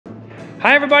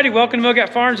Hi everybody, welcome to Milgat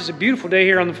Farms. It's a beautiful day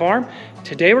here on the farm.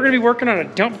 Today we're going to be working on a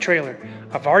dump trailer.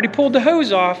 I've already pulled the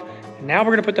hose off, and now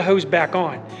we're going to put the hose back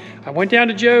on. I went down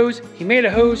to Joe's, he made a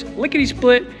hose, lickety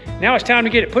split. Now it's time to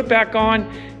get it put back on,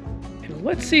 and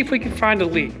let's see if we can find a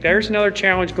leak. There's another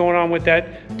challenge going on with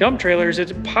that dump trailer, is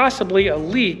it's possibly a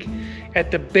leak at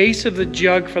the base of the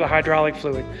jug for the hydraulic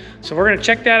fluid. So we're going to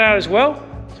check that out as well.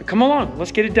 So come along,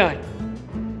 let's get it done.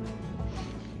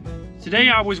 Today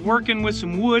I was working with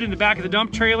some wood in the back of the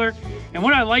dump trailer, and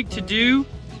what I like to do,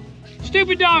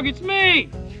 stupid dog, it's me!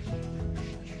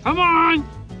 Come on!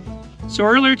 So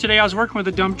earlier today I was working with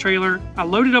a dump trailer. I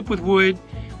loaded up with wood,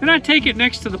 then I take it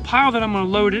next to the pile that I'm gonna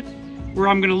load it, where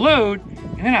I'm gonna load,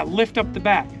 and then I lift up the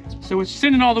back. So it's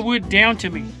sending all the wood down to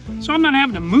me. So I'm not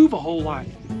having to move a whole lot.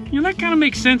 You know, that kind of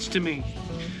makes sense to me.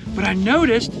 But I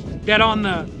noticed that on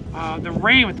the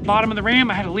ram, at the bottom of the ram,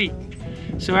 I had a leak.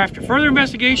 So after further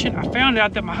investigation, I found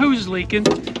out that my hose is leaking.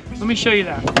 Let me show you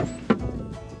that.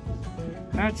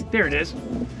 There it is.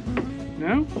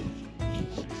 No?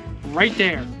 Right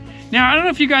there. Now, I don't know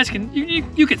if you guys can,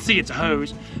 you can see it's a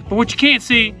hose, but what you can't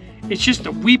see, it's just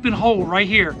a weeping hole right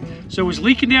here. So it was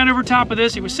leaking down over top of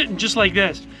this. It was sitting just like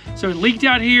this. So it leaked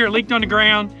out here, it leaked on the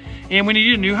ground, and we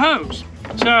needed a new hose.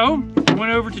 So I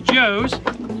went over to Joe's,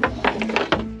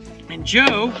 and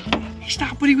Joe, he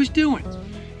stopped what he was doing,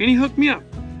 and he hooked me up.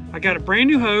 I got a brand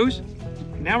new hose,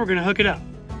 and now we're gonna hook it up.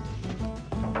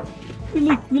 We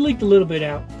leaked a little bit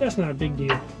out. That's not a big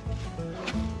deal.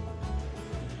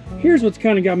 Here's what's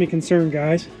kind of got me concerned,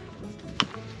 guys.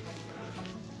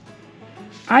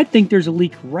 I think there's a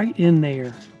leak right in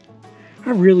there.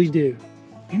 I really do.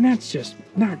 And that's just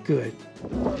not good.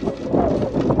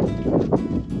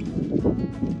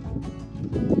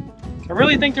 I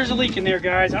really think there's a leak in there,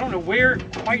 guys. I don't know where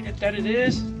quite that it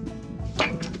is.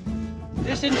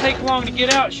 This didn't take long to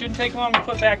get out. It shouldn't take long to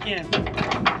put back in.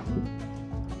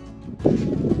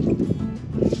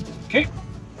 Okay.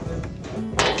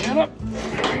 Stand up.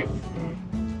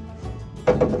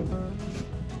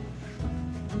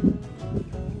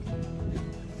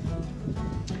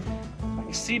 I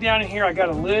can see down in here I got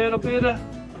a little bit of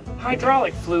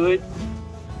hydraulic fluid,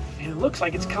 and it looks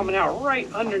like it's coming out right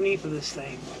underneath of this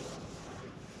thing.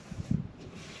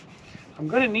 I'm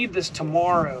gonna need this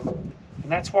tomorrow.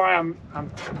 And that's why I'm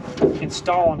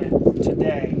installing it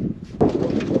today.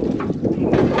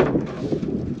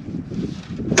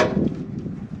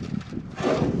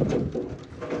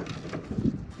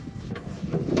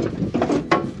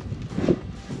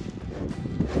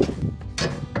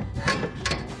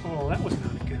 Oh, that was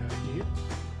not a good idea.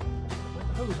 Put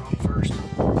the hose on first.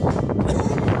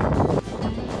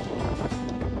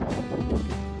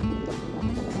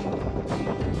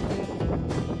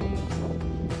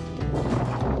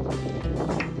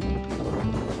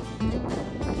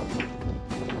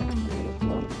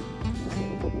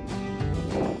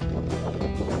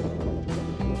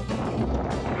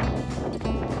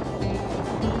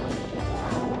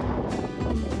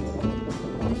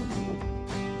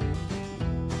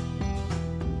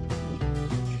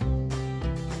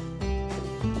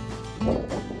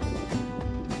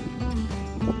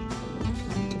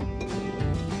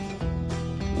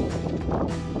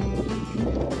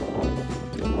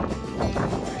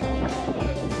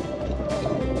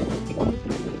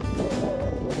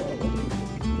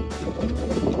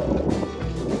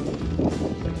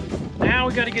 Now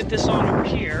we got to get this on over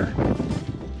here.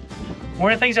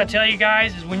 One of the things I tell you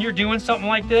guys is when you're doing something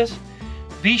like this,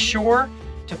 be sure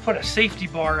to put a safety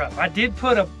bar up. I did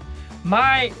put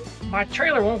my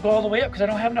trailer won't go all the way up because I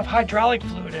don't have enough hydraulic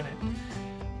fluid in it.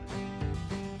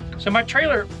 So my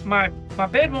trailer, my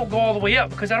bed won't go all the way up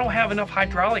because I don't have enough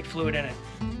hydraulic fluid in it.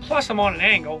 Plus I'm on an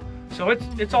angle, so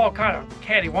it's all kind of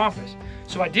cattywampus.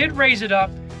 So I did raise it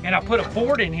up, and I put a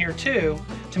board in here too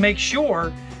to make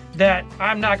sure that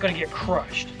I'm not going to get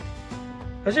crushed.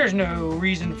 Because there's no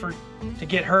reason to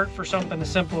get hurt for something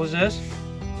as simple as this.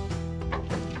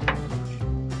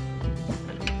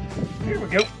 Here we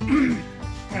go.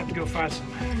 I have to go find some.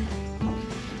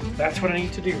 That's what I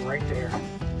need to do right there.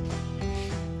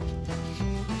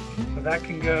 So that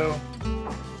can go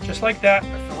just like that.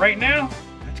 But for right now,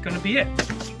 that's going to be it.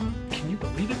 Can you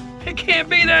believe it? It can't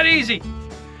be that easy.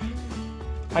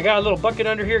 I got a little bucket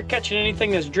under here catching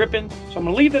anything that's dripping. So I'm going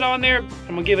to leave it on there. I'm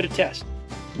going to give it a test.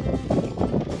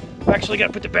 I've actually got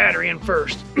to put the battery in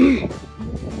first.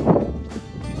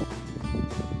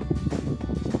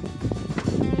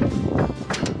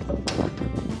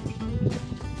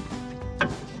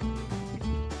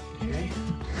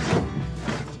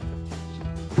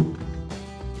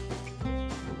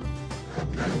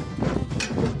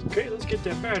 Okay, let's get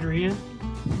that battery in.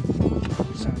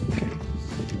 Okay.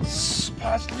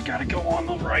 possibly got to go on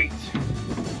the right.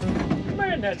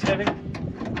 Man, that's heavy.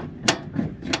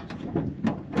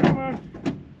 Come on.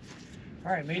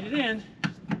 All right, made it in.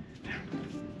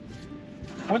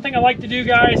 One thing I like to do,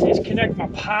 guys, is connect my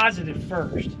positive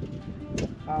first.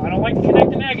 I don't like to connect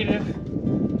the negative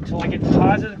until I get the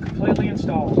positive completely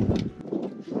installed.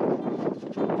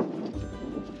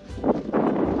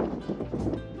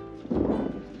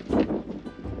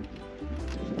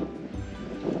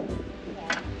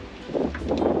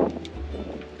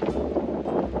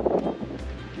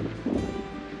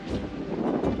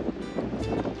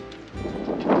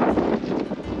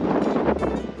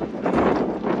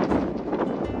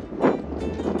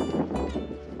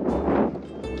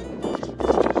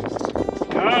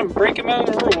 I'm breaking my own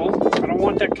rule. I don't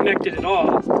want that connected at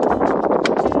all.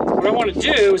 What I want to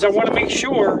do is I want to make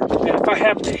sure that if I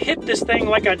have to hit this thing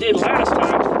like I did last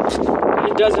time,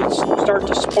 it doesn't start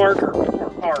to spark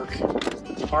or arc.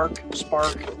 Arc,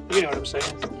 spark, you know what I'm saying.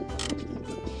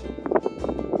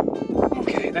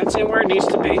 Okay, that's in where it needs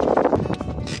to be.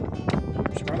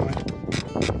 Oops, wrong way.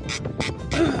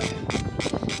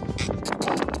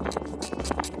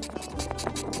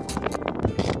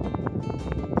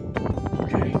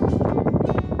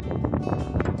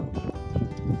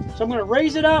 So I'm going to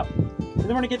raise it up, and then I'm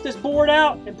going to get this board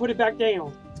out and put it back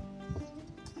down.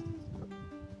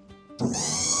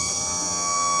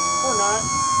 Or not.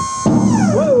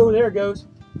 Whoa, there it goes.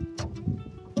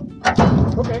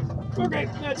 Okay, okay,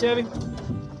 that's heavy.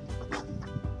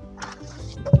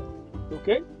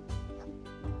 Okay.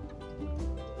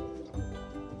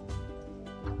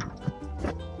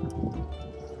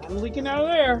 I'm leaking out of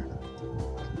there.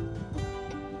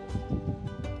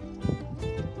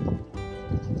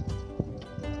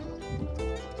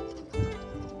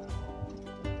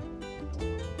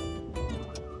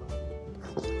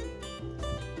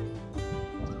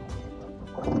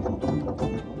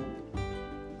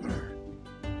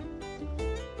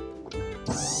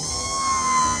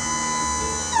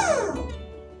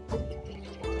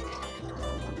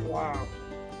 Wow.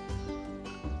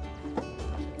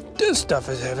 This stuff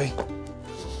is heavy.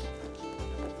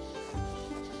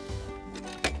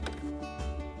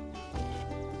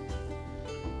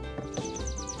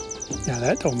 Now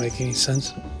that don't make any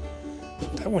sense.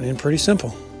 That went in pretty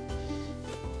simple.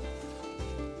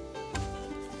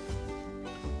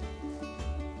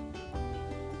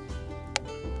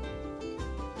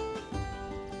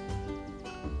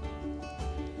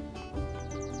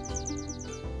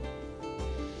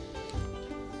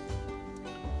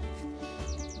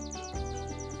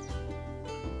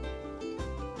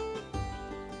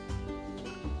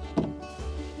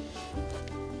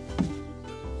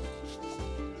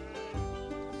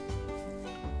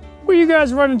 Where you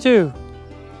guys running to?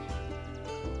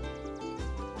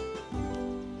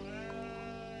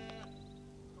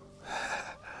 All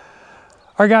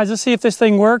right, guys, let's see if this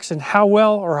thing works and how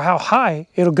well or how high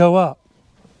it'll go up.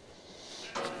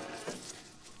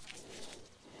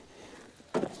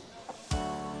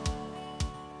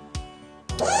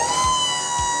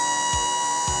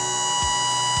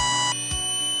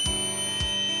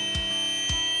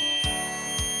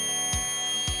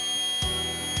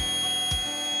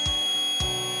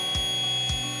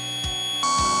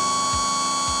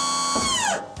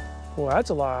 Well, that's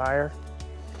a lot higher.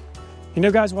 You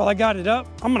know, guys, while I got it up,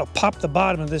 I'm gonna pop the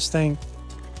bottom of this thing.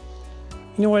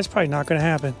 You know what, it's probably not gonna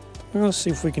happen. Let's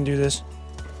see if we can do this.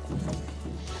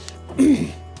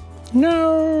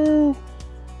 No!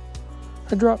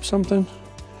 I dropped something.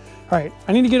 All right,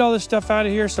 I need to get all this stuff out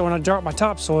of here so when I drop my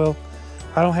topsoil,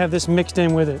 I don't have this mixed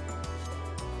in with it.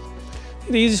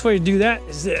 The easiest way to do that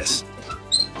is this.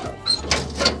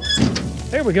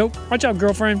 There we go. Watch out,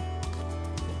 girlfriend.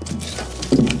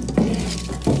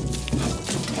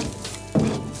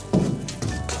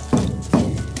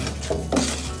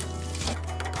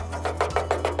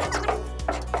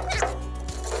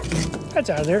 That's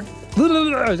out of there.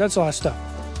 That's a lot of stuff.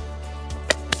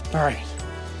 All right.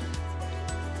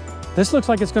 This looks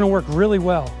like it's going to work really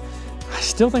well. I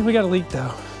still think we got a leak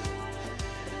though.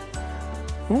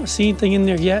 I don't see anything in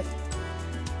there yet.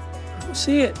 I don't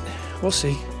see it. We'll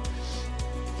see.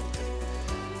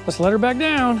 Let's let her back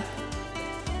down.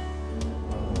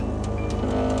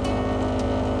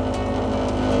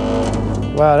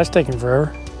 Wow, that's taking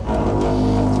forever.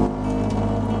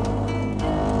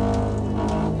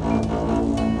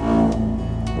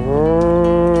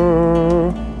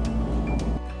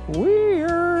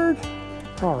 Weird.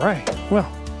 All right,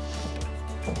 well.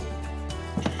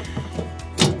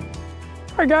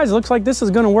 All right, guys, looks like this is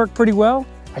gonna work pretty well.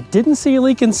 I didn't see a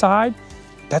leak inside.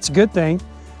 That's a good thing.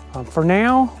 For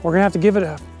now, we're gonna have to give it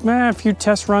a few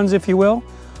test runs, if you will.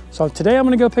 So today I'm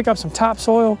gonna go pick up some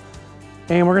topsoil,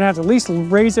 and we're gonna have to at least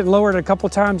raise it, lower it a couple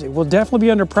times. It will definitely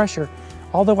be under pressure,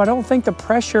 although I don't think the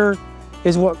pressure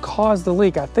is what caused the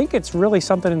leak. I think it's really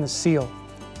something in the seal.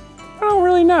 I don't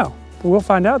really know, but we'll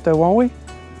find out though, won't we?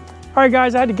 All right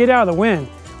guys, I had to get out of the wind.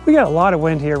 We got a lot of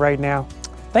wind here right now.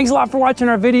 Thanks a lot for watching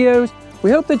our videos.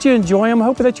 We hope that you enjoy them,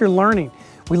 hope that you're learning.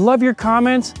 We love your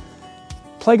comments.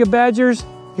 Plague of Badgers,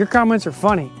 your comments are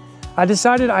funny. I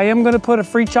decided I am gonna put a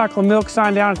free chocolate milk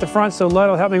sign down at the front so Lud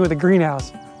will help me with the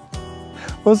greenhouse.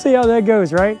 We'll see how that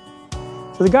goes, right?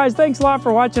 So guys, thanks a lot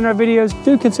for watching our videos.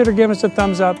 Do consider giving us a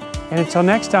thumbs up. And until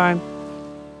next time,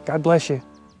 God bless you.